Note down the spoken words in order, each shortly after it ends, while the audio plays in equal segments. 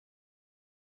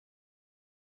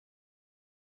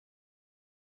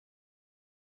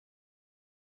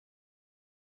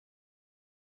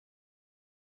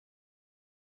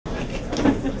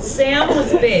Sam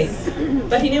was big,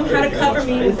 but he knew how to cover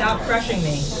me without crushing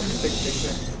me.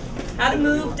 How to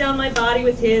move down my body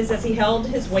with his as he held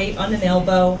his weight on an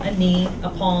elbow, a knee, a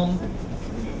palm.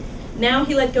 Now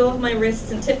he let go of my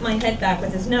wrists and tipped my head back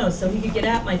with his nose so he could get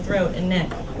at my throat and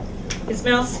neck. His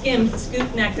mouth skimmed the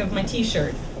scoop neck of my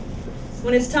t-shirt.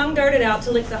 When his tongue darted out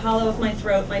to lick the hollow of my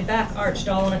throat, my back arched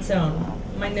all on its own.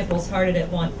 My nipples hardened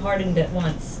at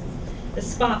once. The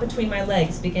spot between my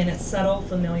legs began its subtle,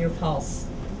 familiar pulse.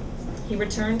 He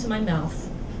returned to my mouth.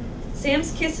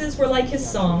 Sam's kisses were like his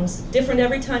songs, different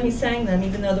every time he sang them,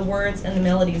 even though the words and the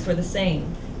melodies were the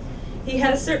same. He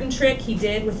had a certain trick he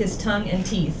did with his tongue and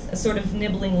teeth, a sort of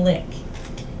nibbling lick.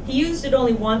 He used it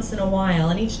only once in a while,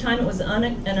 and each time it was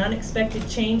an unexpected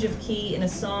change of key in a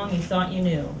song you thought you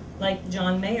knew, like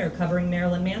John Mayer covering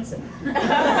Marilyn Manson.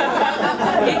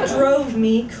 It drove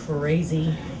me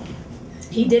crazy.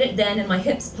 He did it then, and my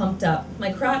hips pumped up.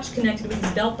 My crotch connected with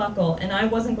his belt buckle, and I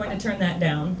wasn't going to turn that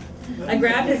down. I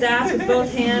grabbed his ass with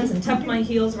both hands and tucked my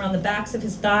heels around the backs of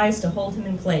his thighs to hold him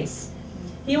in place.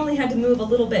 He only had to move a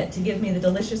little bit to give me the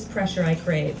delicious pressure I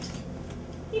craved.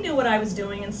 He knew what I was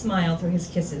doing and smiled through his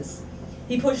kisses.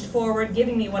 He pushed forward,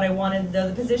 giving me what I wanted, though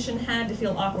the position had to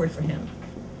feel awkward for him.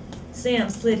 Sam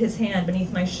slid his hand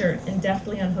beneath my shirt and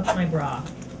deftly unhooked my bra.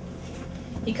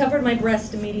 He covered my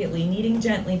breast immediately, kneading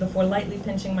gently before lightly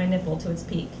pinching my nipple to its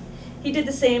peak. He did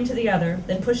the same to the other,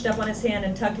 then pushed up on his hand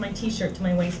and tugged my t-shirt to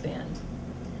my waistband.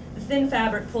 The thin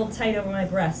fabric pulled tight over my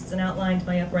breasts and outlined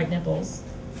my upright nipples.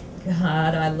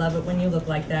 God, I love it when you look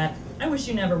like that. I wish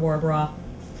you never wore a bra.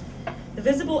 The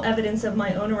visible evidence of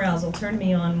my own arousal turned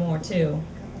me on more, too.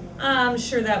 I'm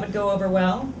sure that would go over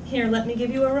well. Here, let me give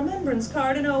you a remembrance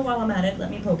card, and oh, while I'm at it, let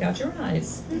me poke out your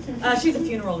eyes. She's a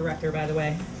funeral director, by the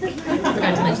way.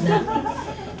 Forgot to mention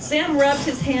that. Sam rubbed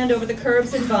his hand over the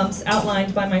curves and bumps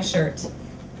outlined by my shirt.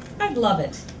 I'd love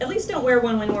it. At least don't wear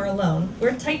one when we're alone.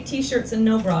 Wear tight t-shirts and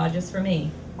no bra just for me.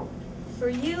 For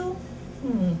you?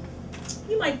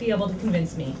 You might be able to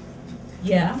convince me.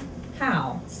 Yeah?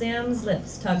 How? Sam's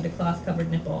lips tugged a cloth-covered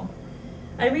nipple.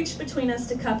 I reached between us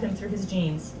to cup him through his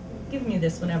jeans. Give me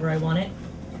this whenever I want it.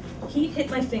 Heat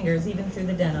hit my fingers even through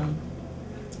the denim.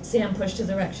 Sam pushed his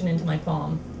erection into my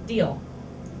palm. Deal.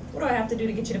 What do I have to do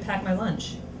to get you to pack my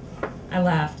lunch? I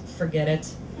laughed. Forget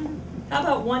it. How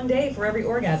about one day for every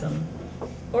orgasm?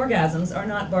 Orgasms are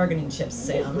not bargaining chips,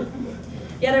 Sam.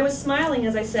 Yet I was smiling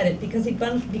as I said it because he'd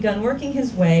begun working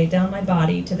his way down my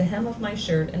body to the hem of my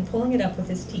shirt and pulling it up with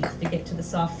his teeth to get to the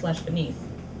soft flesh beneath.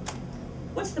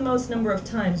 What's the most number of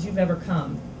times you've ever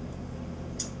come?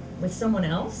 With someone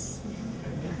else?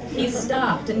 He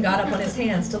stopped and got up on his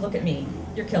hands to look at me.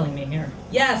 You're killing me here.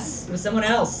 Yes, with someone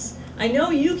else. I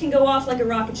know you can go off like a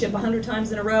rocket ship 100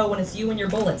 times in a row when it's you and your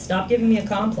bullet. Stop giving me a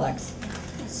complex.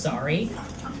 Sorry.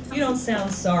 You don't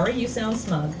sound sorry, you sound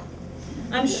smug.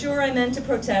 I'm sure I meant to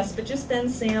protest, but just then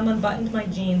Sam unbuttoned my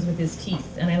jeans with his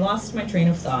teeth, and I lost my train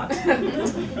of thought.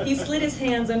 He slid his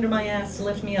hands under my ass to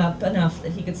lift me up enough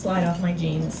that he could slide off my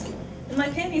jeans. And my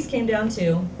panties came down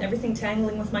too, everything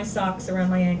tangling with my socks around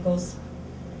my ankles.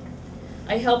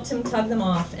 I helped him tug them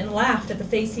off and laughed at the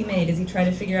face he made as he tried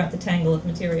to figure out the tangle of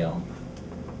material.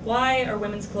 Why are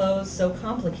women's clothes so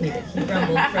complicated? He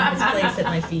grumbled from his place at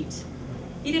my feet.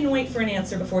 He didn't wait for an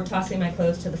answer before tossing my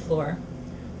clothes to the floor.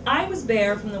 I was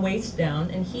bare from the waist down,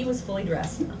 and he was fully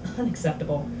dressed.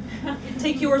 Unacceptable.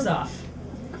 Take yours off.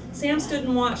 Sam stood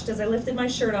and watched as I lifted my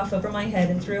shirt off over my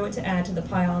head and threw it to add to the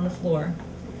pile on the floor.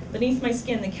 Beneath my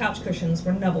skin, the couch cushions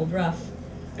were nubbled rough.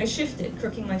 I shifted,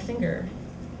 crooking my finger.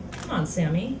 Come on,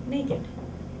 Sammy, naked.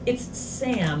 It's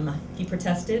Sam, he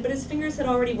protested, but his fingers had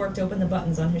already worked open the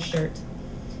buttons on his shirt.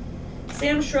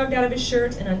 Sam shrugged out of his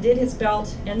shirt and undid his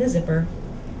belt and the zipper.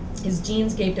 His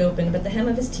jeans gaped open, but the hem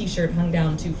of his t-shirt hung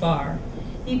down too far.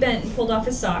 He bent and pulled off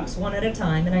his socks one at a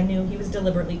time, and I knew he was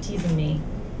deliberately teasing me.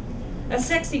 A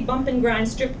sexy bump and grind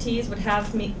striptease would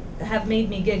have made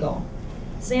me giggle.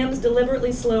 Sam's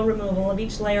deliberately slow removal of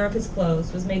each layer of his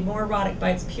clothes was made more erotic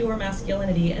by its pure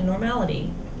masculinity and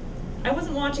normality. I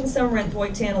wasn't watching some rent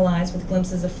boy tantalize with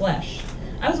glimpses of flesh.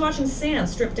 I was watching Sam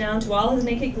strip down to all his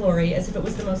naked glory as if it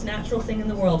was the most natural thing in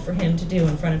the world for him to do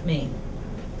in front of me.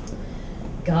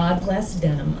 God bless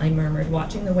denim, I murmured,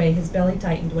 watching the way his belly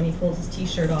tightened when he pulled his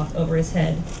t-shirt off over his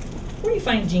head. Where do you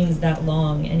find jeans that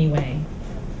long, anyway?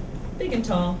 Big and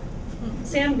tall.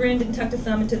 Sam grinned and tucked a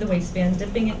thumb into the waistband,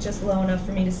 dipping it just low enough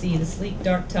for me to see the sleek,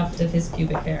 dark tuft of his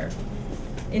pubic hair.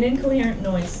 An incoherent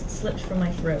noise slipped from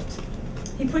my throat.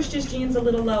 He pushed his jeans a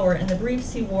little lower, and the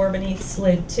briefs he wore beneath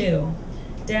slid, too.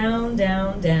 Down,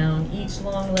 down, down, each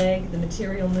long leg, the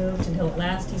material moved until at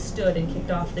last he stood and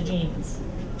kicked off the jeans.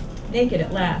 Naked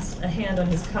at last, a hand on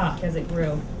his cock as it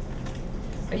grew.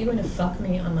 Are you going to fuck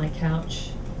me on my couch?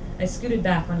 I scooted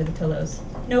back onto the pillows.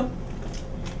 Nope.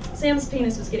 Sam's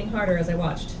penis was getting harder as I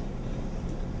watched.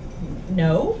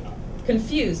 No?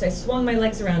 Confused, I swung my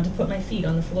legs around to put my feet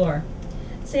on the floor.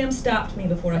 Sam stopped me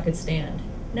before I could stand.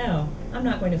 No, I'm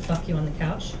not going to fuck you on the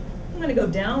couch. I'm going to go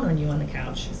down on you on the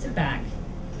couch. Sit back.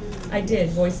 I did,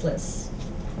 voiceless.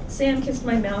 Sam kissed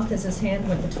my mouth as his hand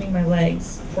went between my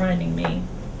legs, grinding me.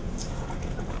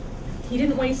 He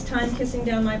didn't waste time kissing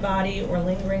down my body or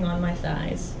lingering on my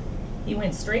thighs. He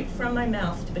went straight from my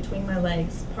mouth to between my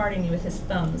legs, parting me with his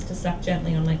thumbs to suck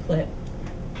gently on my clit.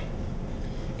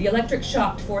 The electric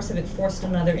shocked force of it forced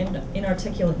another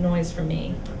inarticulate noise from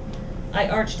me. I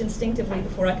arched instinctively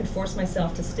before I could force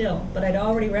myself to still, but I'd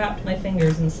already wrapped my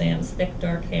fingers in Sam's thick,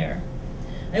 dark hair.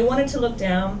 I wanted to look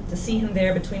down, to see him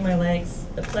there between my legs,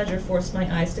 but pleasure forced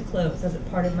my eyes to close as it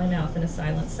parted my mouth in a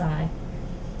silent sigh.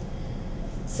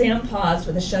 Sam paused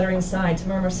with a shuddering sigh to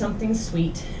murmur something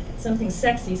sweet, something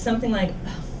sexy, something like,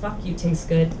 oh, fuck you, tastes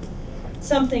good.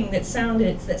 Something that said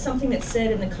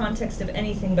in the context of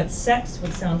anything but sex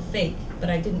would sound fake, but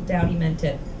I didn't doubt he meant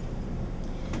it.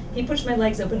 He pushed my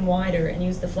legs open wider and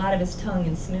used the flat of his tongue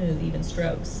in smooth, even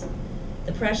strokes.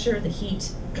 The pressure, the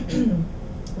heat,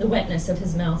 the wetness of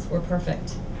his mouth were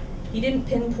perfect. He didn't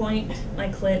pinpoint my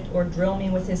clit or drill me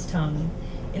with his tongue.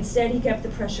 Instead, he kept the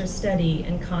pressure steady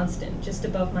and constant, just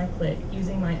above my clit,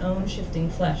 using my own shifting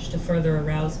flesh to further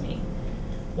arouse me.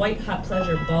 White hot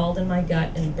pleasure balled in my gut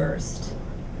and burst.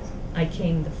 I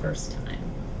came the first time.